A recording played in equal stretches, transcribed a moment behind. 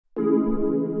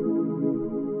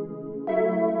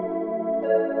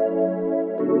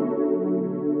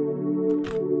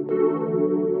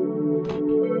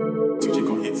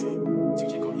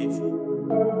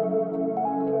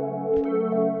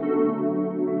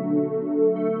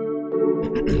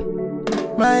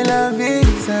My love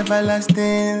is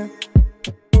everlasting.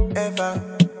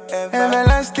 Ever,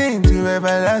 everlasting to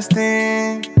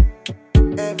everlasting.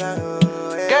 Ever,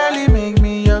 girl, you make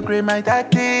me upgrade my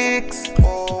tactics.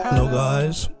 Hello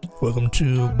guys, welcome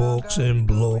to Boxing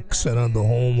Blocks and the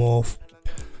home of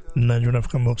Nigerian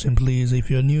African boxing. Please,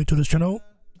 if you're new to this channel,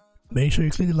 make sure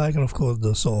you click the like and of course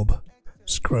the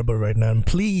subscribe right now, and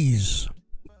please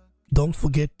don't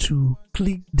forget to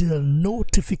click the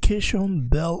notification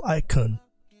bell icon.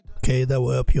 Okay, that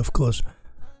will help you, of course,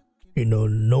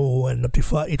 know and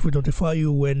notify. It will notify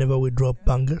you whenever we drop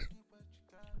bangers,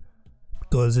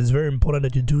 because it's very important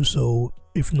that you do so.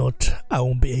 If not, I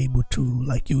won't be able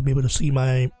to, you'll be able to see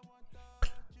my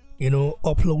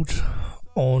upload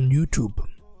on YouTube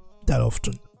that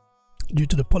often. Due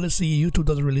to the policy, YouTube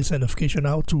doesn't release a notification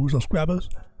out to subscribers,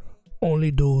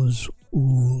 only those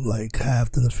who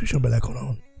have the notification bell icon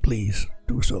on. Please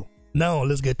do so. Now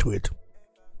let's get to it.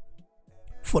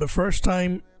 For the first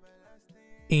time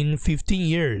in 15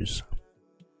 years,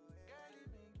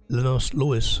 Lenox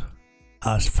Lewis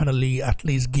has finally at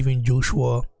least given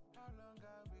Joshua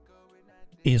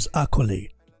his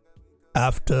accolade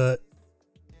after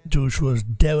Joshua's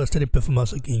devastating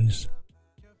performance against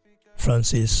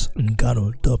Francis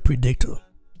Ngannou, the Predator.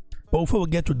 But before we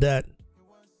get to that,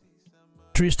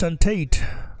 TATE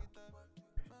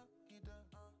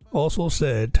also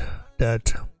said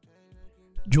that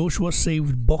Joshua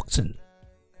saved boxing.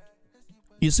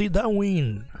 You see,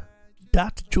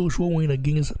 that Joshua win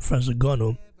against Francis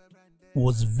Ngannou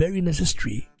was very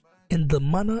necessary in the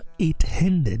manner it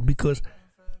ended, because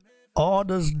all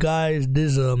those guys,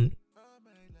 these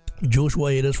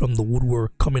Joshua haters from the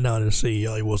woodwork, coming out and say,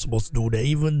 he was supposed to do that.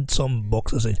 Even some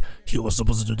boxers say he was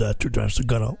supposed to do that to Francis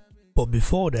Ngannou. But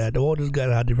before that, all these guys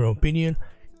had different opinion.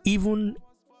 Even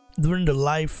during the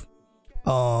live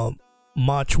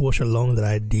match watch along that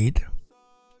I did,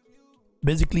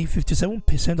 basically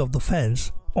 57% of the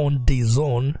fans on the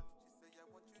zone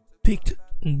picked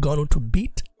Ngannou to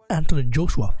beat Anthony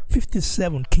Joshua.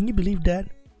 57. Can you believe that?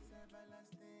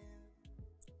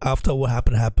 After what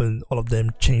happened, all of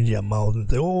them changed their mouths and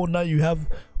say, oh, now you have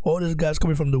all these guys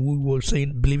coming from the woodwork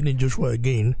saying, believing in Joshua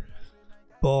again.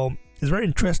 Well, it's very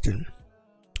interesting.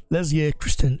 Let's hear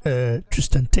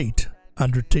TATE,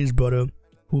 Andrew Tate's brother,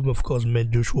 who of course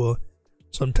met Joshua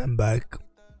sometime back.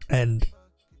 And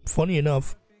funny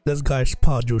enough, this guy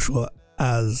sparred Joshua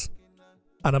as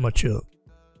an amateur.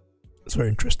 It's very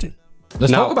interesting.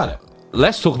 Let's talk about it.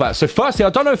 Let's talk about it. So firstly,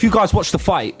 I don't know if you guys watched the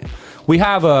fight. We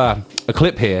have a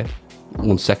clip here.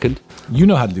 1 second. You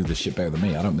know how to do this shit better than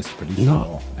me. I don't Mr. Producer No. at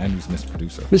all. Andrew's Mr.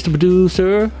 Producer. Mr.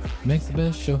 Producer Makes the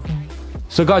best show.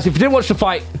 So guys, if you didn't watch the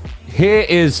fight, here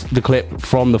is the clip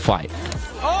from the fight.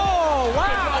 Oh,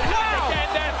 wow!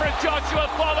 Again there from Joshua,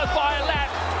 followed by a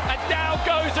left, and down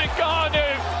goes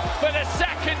Ngannou for the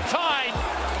second time.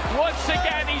 Once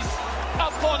again, he's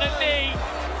up on a knee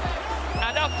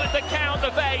and up at the count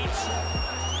of 8.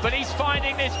 But he's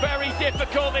finding this very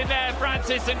difficult in there,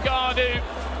 Francis Ngannou.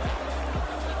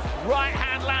 Right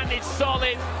hand landed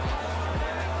solid,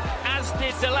 as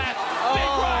did the left.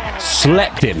 Right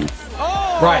Slept him.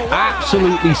 Right.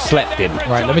 Absolutely slept him.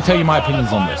 Right, let me tell you my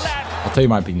opinions on this. I'll tell you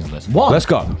my opinions on this. One, Let's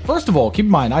go. First of all, keep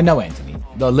in mind, I know Anthony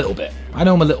a little bit. I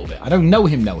know him a little bit. I don't know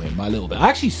him by a little bit. I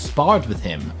actually sparred with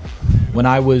him when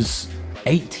I was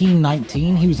 18,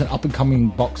 19. He was an up-and-coming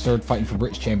boxer fighting for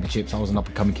British Championships. I was an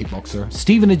up-and-coming kickboxer.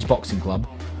 Stevenage Boxing Club.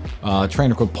 A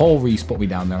trainer called Paul Reese put me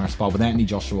down there. I sparred with Anthony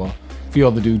Joshua. A few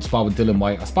other dudes, sparred with Dylan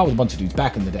White. I sparred with a bunch of dudes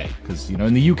back in the day. Because,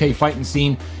 in the UK fighting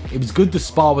scene, it was good to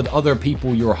spar with other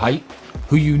people your height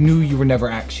who you knew you were never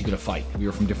actually going to fight. We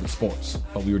were from different sports,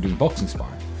 but we were doing boxing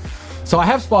sparring. So I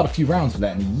have sparred a few rounds with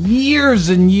that years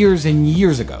and years and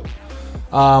years ago.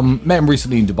 Met him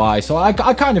recently in Dubai, so I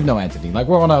kind of know Anthony.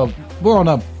 We're on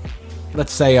a,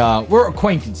 let's say, we're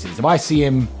acquaintances. If I see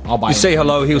him, I'll buy him. You say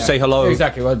hello, he'll say hello.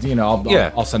 Exactly. Well,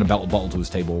 I'll send a bottle to his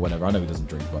table or whatever. I know he doesn't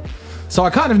drink, but so I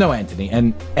kind of know Anthony.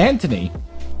 And Anthony,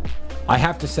 I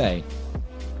have to say,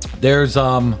 there's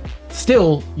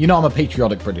still, I'm a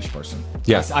patriotic British person.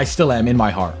 Yes, I still am in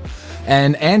my heart.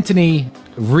 And Anthony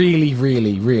really,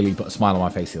 really, really put a smile on my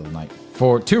face the other night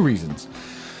for 2 reasons.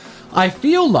 I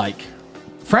feel like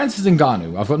Francis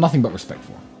Ngannou, I've got nothing but respect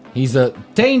for him. He's a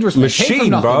dangerous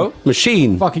machine, bro.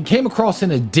 Machine. Fucking came across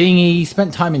in a dinghy,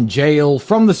 spent time in jail,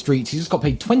 from the streets. He just got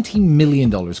paid $20 million.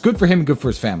 Good for him and good for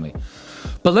his family.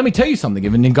 But let me tell you something.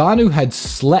 If Ngannou had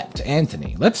slept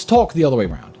Anthony, let's talk the other way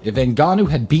around. If Ngannou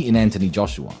had beaten Anthony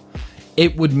Joshua,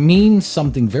 it would mean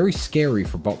something very scary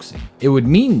for boxing. It would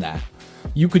mean that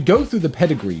you could go through the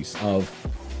pedigrees of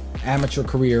amateur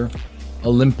career,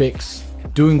 Olympics,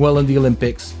 doing well in the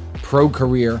Olympics, pro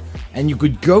career, and you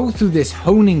could go through this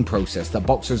honing process that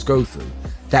boxers go through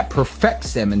that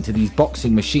perfects them into these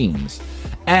boxing machines.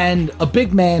 And a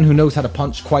big man who knows how to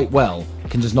punch quite well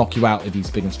can just knock you out if he's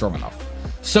big and strong enough.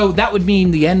 So that would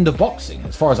mean the end of boxing,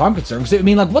 as far as I'm concerned. Because it would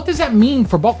mean, like, what does that mean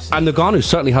for boxing? And Ngannou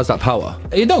certainly has that power.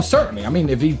 No, certainly. I mean,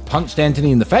 if he punched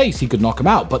Anthony in the face, he could knock him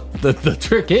out. But the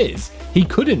trick is, he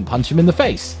couldn't punch him in the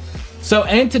face. So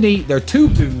Anthony, they're two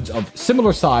dudes of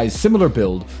similar size, similar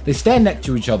build. They stand next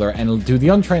to each other, and to the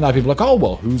untrained eye, people are like, oh,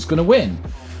 well, who's going to win?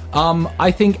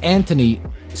 I think Anthony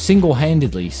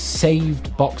single-handedly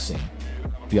saved boxing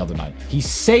the other night. He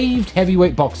saved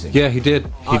heavyweight boxing. Yeah, he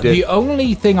did. He did. The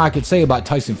only thing I could say about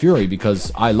Tyson Fury,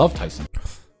 because I love Tyson.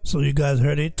 So you guys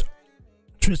heard it.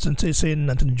 Tristan Tassin and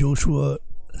Anthony Joshua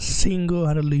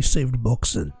single-handedly saved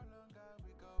boxing.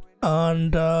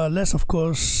 And let's of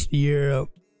course hear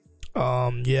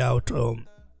out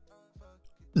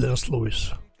Lenox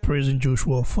Lewis praising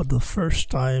Joshua for the first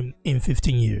time in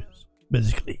 15 years,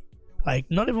 basically. Like,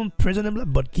 not even praising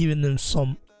him, but giving them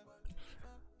some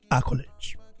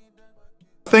accolades.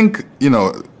 I think,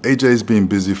 AJ's been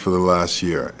busy for the last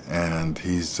year, and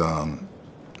he's,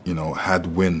 had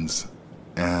wins.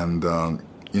 And,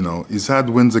 he's had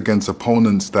wins against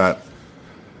opponents that,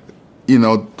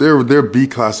 they're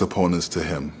B-class opponents to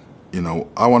him.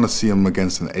 I want to see him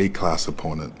against an A-class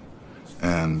opponent.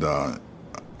 And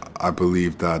I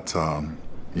believe that,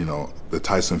 the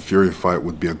Tyson Fury fight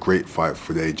would be a great fight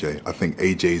for AJ. I think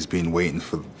AJ's been waiting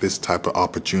for this type of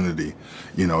opportunity.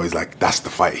 He's like, that's the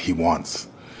fight he wants.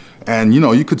 And,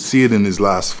 you could see it in his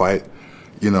last fight.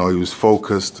 He was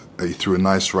focused, he threw a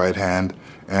nice right hand,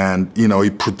 and, he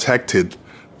protected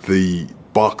the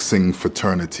boxing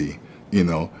fraternity.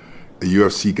 The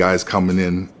UFC guys coming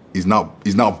in, he's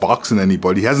not boxing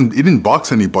anybody. He didn't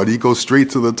box anybody, he goes straight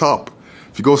to the top.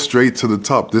 If you go straight to the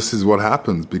top, this is what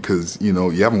happens because, you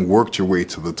haven't worked your way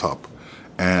to the top.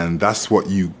 And that's what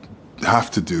you have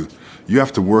to do. You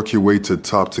have to work your way to the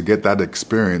top to get that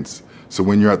experience. So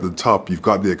when you're at the top, you've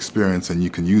got the experience and you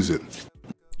can use it.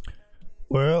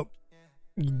 Well,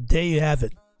 there you have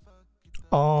it.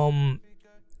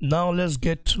 Now let's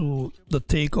get to the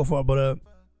take of our brother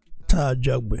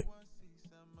Ajagbe.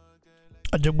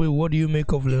 Ajagbe, what do you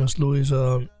make of Lenox Lewis'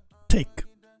 take?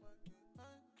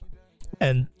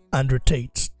 And Andrew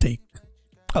Tate's take.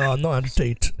 Not Andrew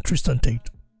Tate, Tristan Tate.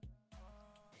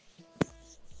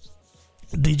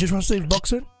 Did you just want to say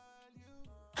boxing?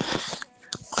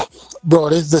 Bro,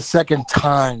 this is the second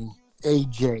time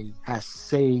AJ has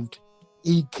saved.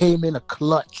 He came in a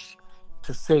clutch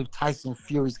to save Tyson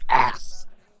Fury's ass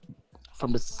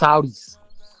from the Saudis.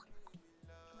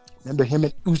 Remember, him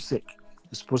and Usyk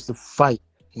were supposed to fight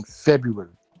in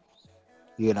February,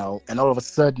 and all of a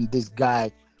sudden this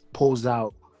guy pulls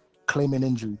out claiming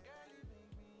injury.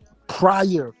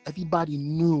 Prior, everybody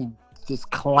knew this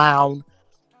clown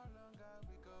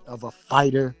of a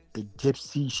fighter, the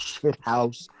gypsy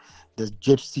shithouse, the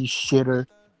gypsy shitter,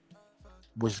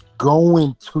 was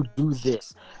going to do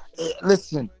this.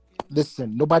 Listen,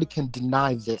 nobody can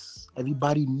deny this.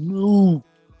 Everybody knew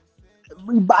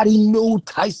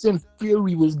Tyson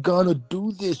Fury was gonna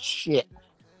do this shit.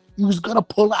 He was gonna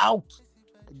pull out.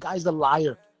 The guy's a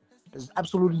liar. There's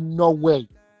absolutely no way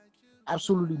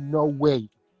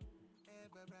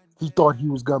he thought he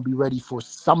was going to be ready for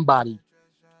somebody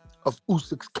of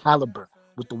Usyk's caliber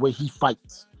with the way he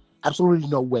fights. Absolutely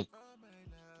no way.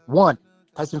 One,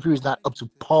 Tyson Fury is not up to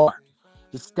par.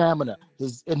 His stamina,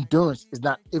 his endurance is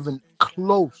not even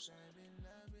close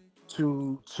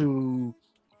to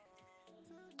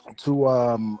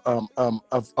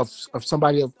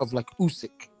somebody of like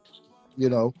Usyk.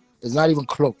 It's not even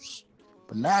close.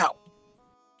 But now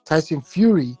Tyson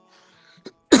Fury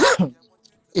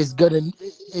is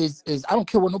I don't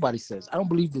care what nobody says. I don't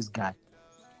believe this guy.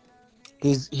 He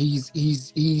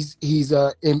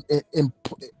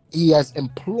has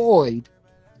employed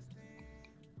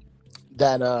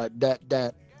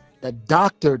that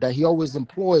doctor that he always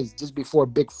employs just before a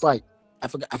big fight. I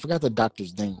forgot the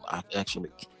doctor's name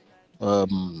actually.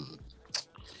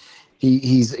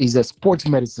 He's a sports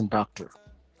medicine doctor.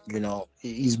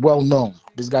 He's well known.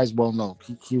 This guy's well known.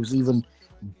 He was even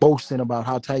boasting about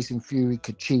how Tyson Fury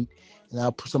could cheat and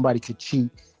how somebody could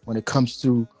cheat when it comes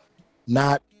to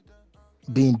not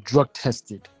being drug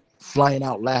tested, flying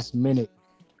out last minute.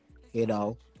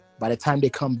 By the time they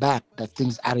come back, that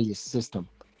thing's out of your system.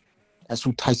 That's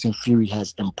who Tyson Fury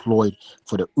has employed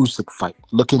for the Usyk fight.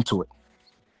 Look into it.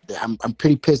 I'm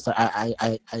pretty pissed.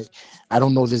 I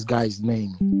don't know this guy's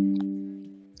name,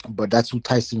 but that's who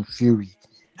Tyson Fury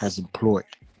has employed.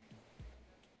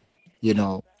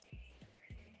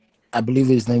 I believe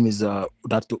his name is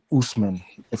Dr. Usman,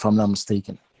 if I'm not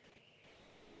mistaken.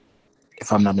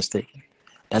 If I'm not mistaken,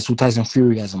 that's who Tyson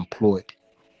Fury has employed.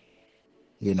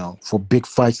 You know, for big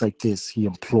fights like this, he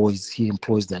employs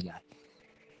that guy.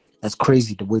 That's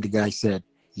crazy. The way the guy said,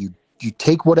 you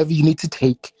take whatever you need to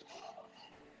take.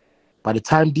 By the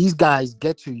time these guys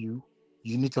get to you,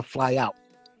 you need to fly out.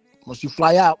 Once you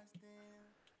fly out,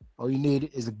 all you need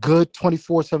is a good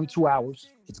 24, 72 hours.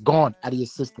 It's gone out of your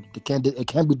system. It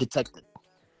can't be detected,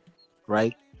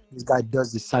 right? This guy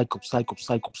does this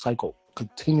cycle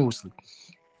continuously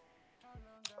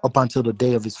up until the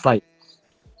day of his fight.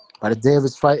 By the day of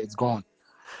his fight, it's gone.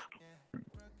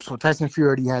 So Tyson Fury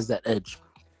already has that edge.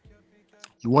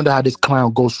 You wonder how this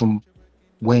clown goes from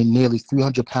weighing nearly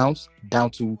 300 pounds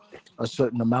down to a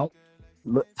certain amount.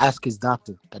 Look, ask his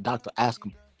doctor. The doctor asked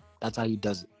him. That's how he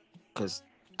does it. Because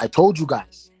I told you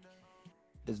guys,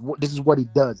 this is what he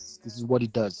does. This is what he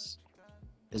does.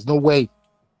 There's no way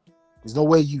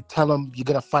you tell him you're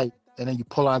going to fight and then you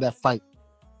pull out of that fight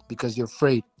because you're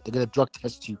afraid they're going to drug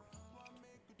test you.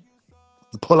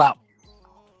 You pull out.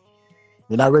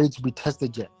 You're not ready to be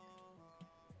tested yet.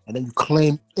 And then you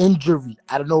claim injury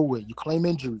out of nowhere. You claim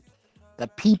injury.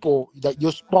 That people that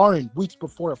you're sparring weeks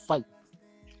before a fight,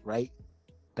 right?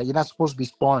 That you're not supposed to be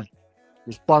sparring.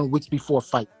 You're sparring weeks before a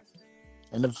fight.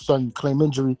 And if sudden you claim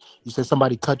injury, you say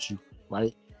somebody cut you,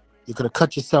 right? You could have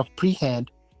cut yourself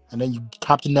pre-hand, and then you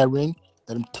hopped in that ring,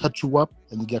 let them touch you up,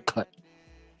 and you get cut,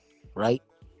 right?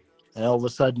 And all of a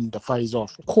sudden, the fight is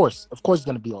off. Of course, it's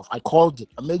going to be off. I called it.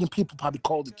 A million people probably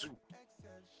called it too.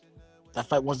 That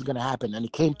fight wasn't going to happen, and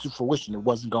it came to fruition. It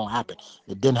wasn't going to happen.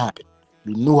 It didn't happen.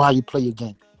 You knew how you play your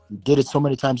game. You did it so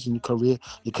many times in your career.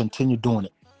 You continue doing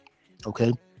it.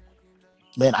 Okay?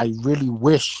 Man, I really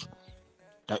wish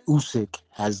that Usyk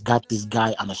has got this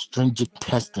guy on a stringent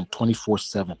testing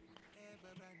 24/7.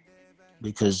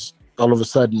 Because all of a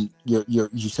sudden, you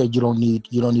said you don't need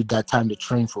that time to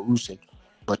train for Usyk.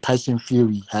 But Tyson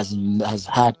Fury has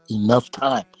had enough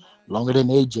time, longer than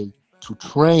AJ, to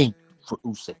train for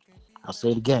Usyk. I'll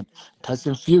say it again.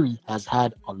 Tyson Fury has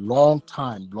had a long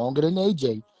time, longer than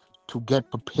AJ, to get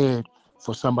prepared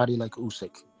for somebody like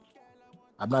Usyk.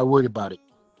 I'm not worried about it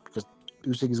because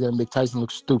Usyk is going to make Tyson look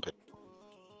stupid.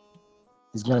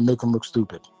 He's going to make him look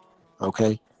stupid.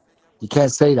 Okay? You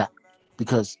can't say that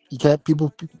because you can't.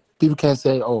 People can't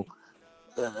say, "Oh,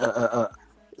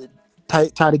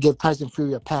 try to give Tyson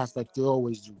Fury a pass like they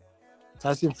always do."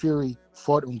 Tyson Fury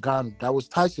fought Ngannou. That was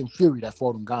Tyson Fury that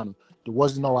fought Ngannou. There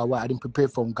wasn't no I didn't prepare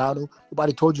for Ngannou.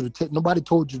 Nobody told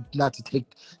you not to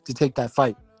take that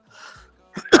fight.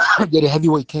 You're the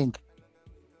heavyweight king,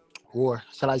 or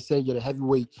shall I say, you're the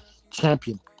heavyweight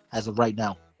champion as of right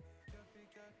now,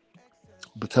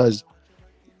 because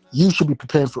you should be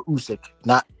preparing for Usyk,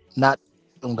 not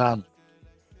Ngannou.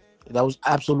 That was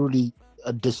absolutely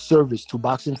a disservice to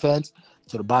boxing fans,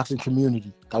 to the boxing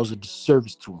community. That was a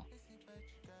disservice to him.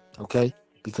 Okay,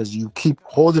 because you keep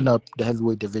holding up the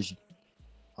heavyweight division.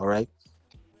 All right.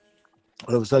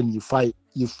 All of a sudden, you fight.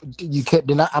 You can't.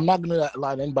 I'm not going to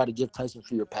allow anybody to give Tyson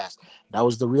Fury a pass. That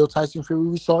was the real Tyson Fury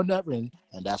we saw in that ring,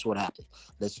 and that's what happened.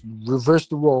 Let's reverse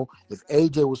the role. If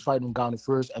AJ was fighting Ngannou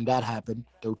first, and that happened,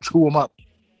 they'll chew him up.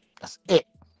 That's it.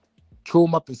 Chew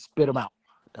him up and spit him out.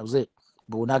 That was it.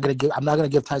 But I'm not going to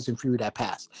give Tyson Fury that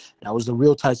pass. That was the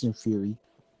real Tyson Fury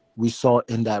we saw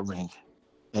in that ring,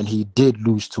 and he did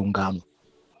lose to Ngannou.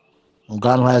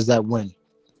 Ngannou has that win,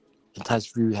 and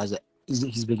Tyson Fury has it.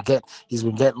 He's been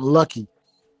getting lucky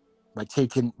by not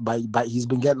taking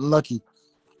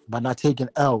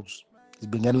L's. He's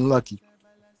been getting lucky.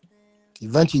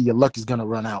 Eventually, your luck is gonna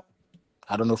run out.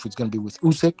 I don't know if it's gonna be with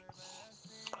Usyk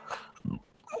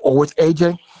or with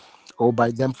AJ, or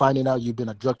by them finding out you've been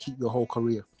a drug cheat your whole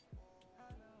career.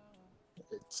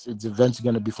 It's eventually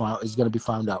gonna be found. It's gonna be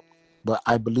found out. But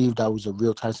I believe that was a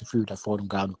real Tyson Fury that fought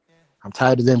Ngannou. I'm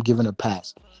tired of them giving a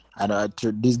pass. And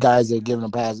these guys are giving a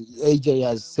pass. AJ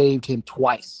has saved him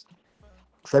twice.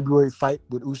 February fight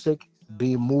with Usyk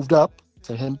being moved up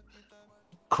to him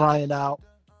crying out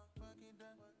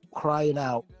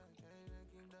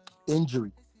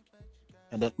injury,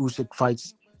 and then AJ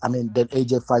fights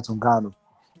Ngannou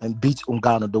and beats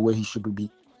Ngannou the way he should be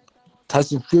beat.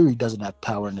 Tyson Fury doesn't have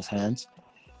power in his hands.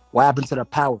 What happened to the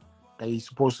power that he's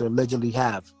supposed to allegedly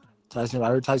have? I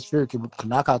heard Tyson Fury can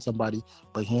knock out somebody,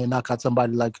 but he ain't knock out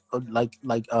somebody like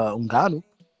Ngannou.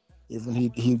 Even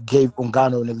he gave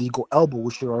Ngannou an illegal elbow,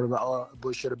 which should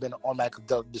have been an automatic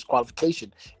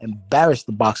disqualification. Embarrassed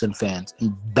the boxing fans.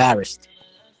 Embarrassed.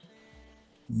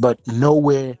 But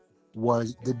nowhere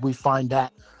did we find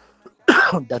that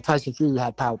Tyson Fury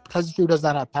had power. Tyson Fury does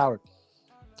not have power.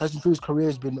 Tyson Fury's career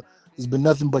has been He's been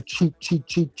nothing but cheat.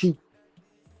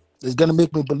 It's gonna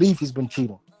make me believe he's been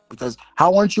cheating. Because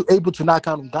how aren't you able to knock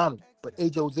out Ngannou? But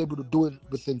AJ was able to do it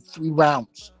within 3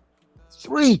 rounds.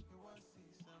 3.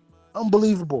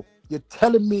 Unbelievable. You're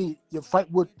telling me your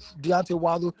fight with Deontay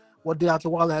Wilder, what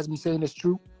Deontay Wilder has been saying is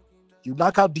true? You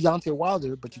knock out Deontay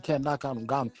Wilder, but you can't knock out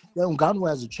Ngannou. Yeah, Ngannou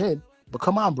has a chin, but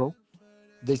come on, bro.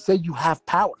 They say you have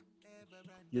power.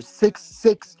 You're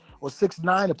 6'6" or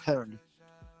 6'9" apparently.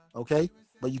 Okay?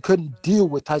 But you couldn't deal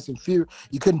with Tyson Fury.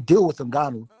 You couldn't deal with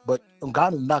Ngannou, but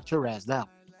Ngannou knocked your ass down.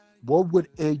 What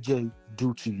would AJ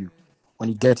do to you when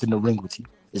he gets in the ring with you,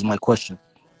 is my question.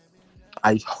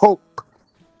 I hope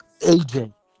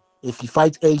AJ, if he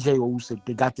fights AJ or Usyk,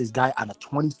 they got this guy on a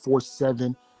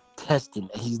 24/7 testing,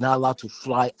 and he's not allowed to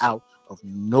fly out of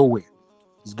nowhere.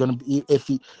 He's gonna be, if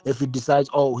he decides,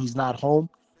 oh, he's not home,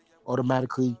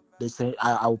 automatically they say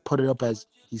I will put it up as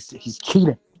he's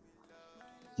cheating.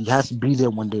 He has to be there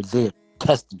when they're there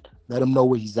testing. Let him know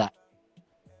where he's at.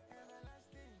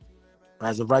 But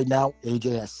as of right now,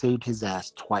 AJ has saved his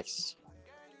ass twice.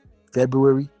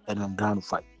 February and Ngannou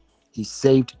fight. He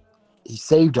saved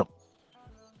him.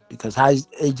 Because how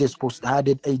did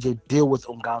AJ deal with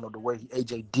Ngannou the way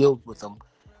AJ dealt with him,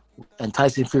 and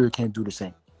Tyson Fury can't do the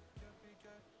same.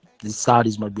 These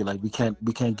Saudis might be like, we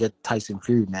can't get Tyson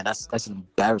Fury, man. That's an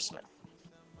embarrassment.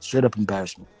 Straight up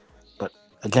embarrassment. But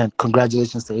again,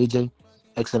 congratulations to AJ.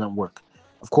 Excellent work.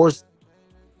 Of course,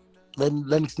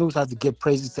 Lennox News has to give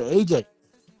praises to AJ.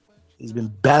 He's been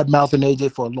bad-mouthing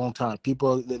AJ for a long time.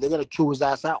 People, they're going to chew his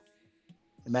ass out.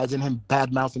 Imagine him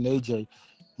bad-mouthing AJ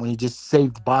when he just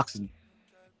saved boxing.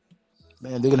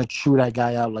 Man, they're going to chew that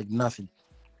guy out like nothing.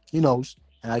 He knows.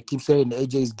 And I keep saying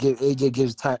AJ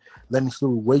gives Lennox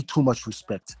News way too much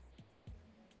respect.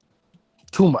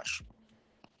 Too much.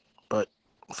 But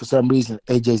for some reason,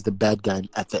 AJ's the bad guy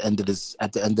at the end of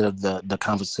the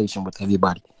conversation with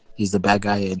everybody. He's the bad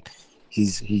guy, and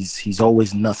he's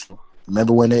always nothing.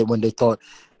 Remember when they thought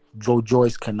Joe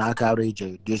Joyce can knock out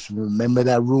AJ? Just remember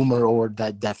that rumor or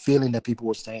that feeling that people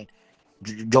were saying.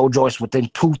 Joe Joyce within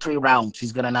 2-3 rounds,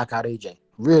 he's gonna knock out AJ.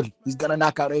 Really, he's gonna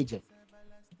knock out AJ.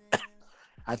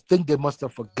 I think they must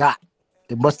have forgot.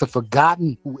 They must have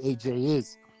forgotten who AJ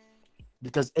is,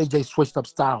 because AJ switched up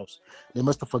styles. They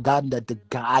must have forgotten that the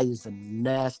guy is a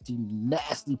nasty,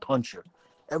 nasty puncher.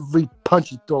 Every punch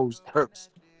he throws hurts.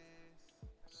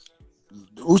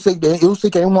 Usyk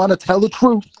didn't want to tell the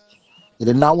truth. He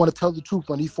did not want to tell the truth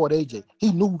when he fought AJ.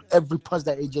 He knew every punch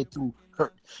that AJ threw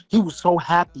hurt. He was so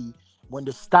happy when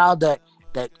the style that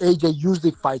AJ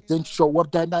usually fights didn't show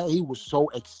up that night. He was so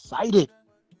excited.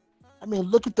 I mean,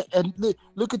 look at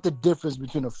the difference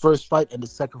between the first fight and the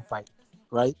second fight,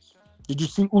 right? Did you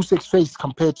see Usyk's face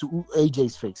compared to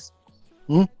AJ's face?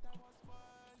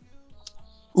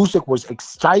 Usyk was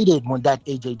excited when that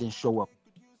AJ didn't show up.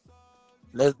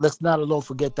 Let's not alone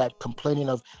forget that complaining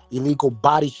of illegal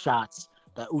body shots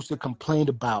that Usyk complained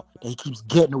about that he keeps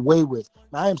getting away with.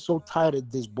 Man, I am so tired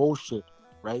of this bullshit,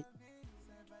 right?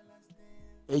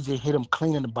 AJ hit him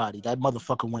clean in the body. That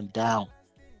motherfucker went down,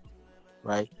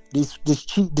 right? These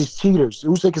cheaters.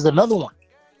 Usyk is another one.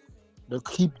 They'll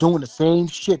keep doing the same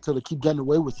shit till they keep getting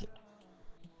away with it.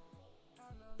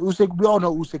 Usyk, we all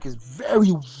know Usyk is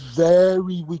very,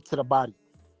 very weak to the body.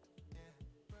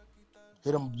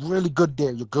 Hit him really good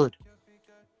there, you're good.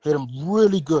 Hit him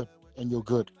really good, and you're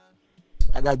good.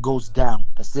 That guy goes down.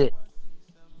 That's it.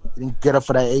 He didn't get up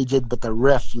for that AJ, but the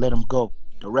ref let him go.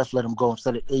 The ref let him go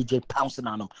instead of AJ pouncing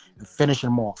on him and finishing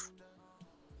him off.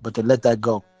 But they let that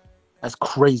go. That's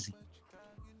crazy.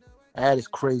 That is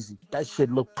crazy. That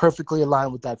shit looked perfectly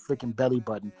aligned with that freaking belly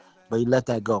button, but he let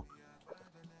that go.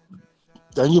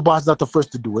 Daniel Bond's not the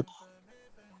first to do it.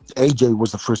 AJ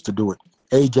was the first to do it.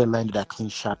 AJ landed that clean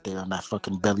shot there on that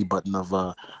fucking belly button of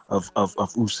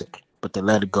Usyk, but they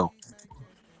let it go.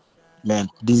 Man,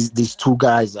 these two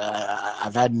guys,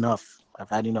 I've had enough.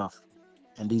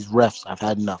 And these refs, I've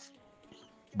had enough.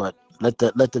 But let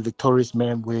the victorious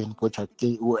man win, which I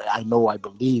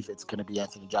believe it's gonna be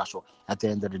Anthony Joshua at the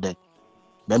end of the day.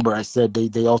 Remember, I said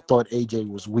they all thought AJ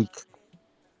was weak.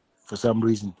 For some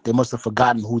reason, they must have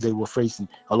forgotten who they were facing.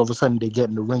 All of a sudden, they get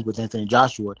in the ring with Anthony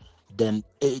Joshua. Then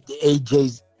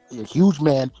AJ's a huge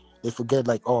man. They forget,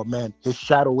 like, oh man, his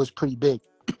shadow was pretty big.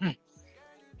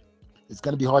 It's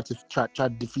gonna be hard to try to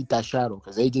defeat that shadow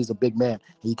because AJ's a big man and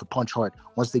he can punch hard.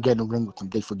 Once they get in the ring with him,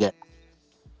 they forget,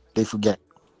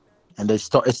 and it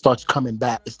starts coming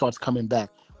back. It starts coming back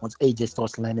once AJ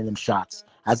starts landing them shots.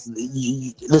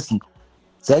 Listen,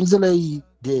 Zhang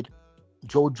did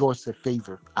Joe Joyce a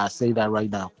favor. I say that right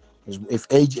now. If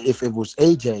it was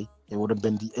AJ, it would have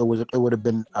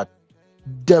been a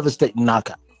devastating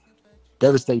knockout.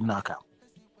 Devastating knockout.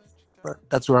 But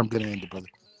that's where I'm gonna end it, brother.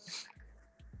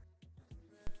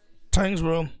 Thanks,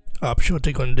 bro. I'm sure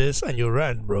take on this and you're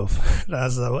right, bro.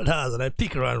 That's an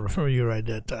epic round from you right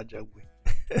there, Tajagwe.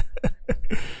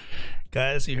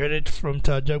 Guys, you heard it from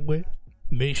Tajagwe.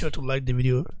 Make sure to like the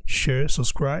video, share,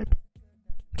 subscribe.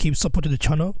 Keep supporting the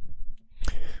channel.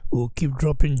 We'll keep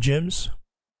dropping gems.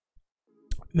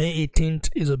 May 18th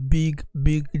is a big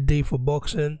day for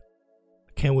boxing.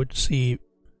 Can't wait to see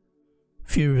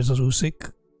Fury versus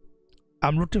Usyk.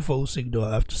 I'm rooting for Usyk though,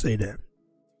 I have to say that.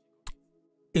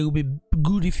 It will be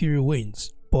good if Fury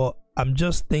wins, but I'm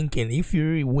just thinking if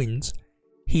Fury wins,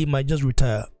 he might just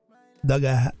retire. That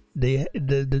guy,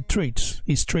 the traits,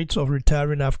 his traits of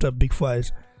retiring after big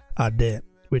fights are there.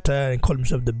 Retire and call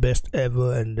himself the best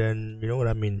ever, and then you know what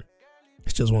I mean.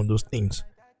 It's just one of those things.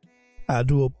 I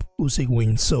do hope Usyk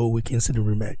wins so we can see the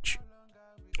rematch.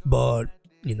 But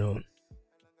you know,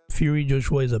 Fury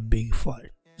Joshua is a big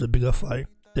fight. It's a bigger fight,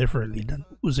 definitely, than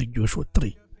Usyk Joshua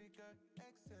 3.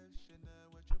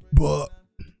 But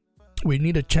we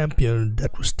need a champion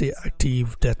that will stay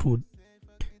active, that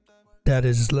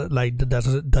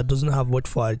doesn't have what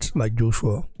fights like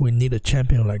Joshua. We need a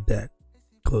champion like that,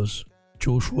 because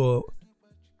Joshua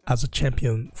as a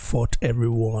champion fought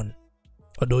everyone.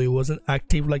 Although he wasn't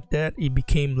active like that, he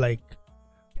became like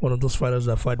one of those fighters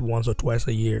that fight once or twice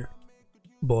a year.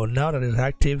 But now that he's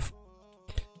active,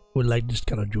 we like this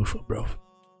kind of Joshua, bro.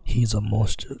 He's a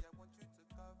monster.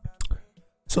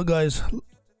 So guys,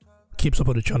 keep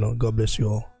supporting the channel. God bless you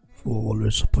all for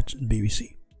always supporting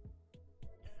BBC.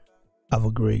 Have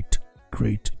a great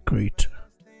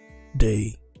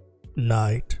day,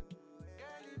 night,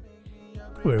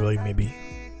 wherever you may be.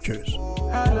 Cheers.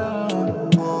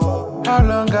 How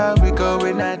long are we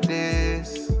going at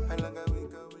this?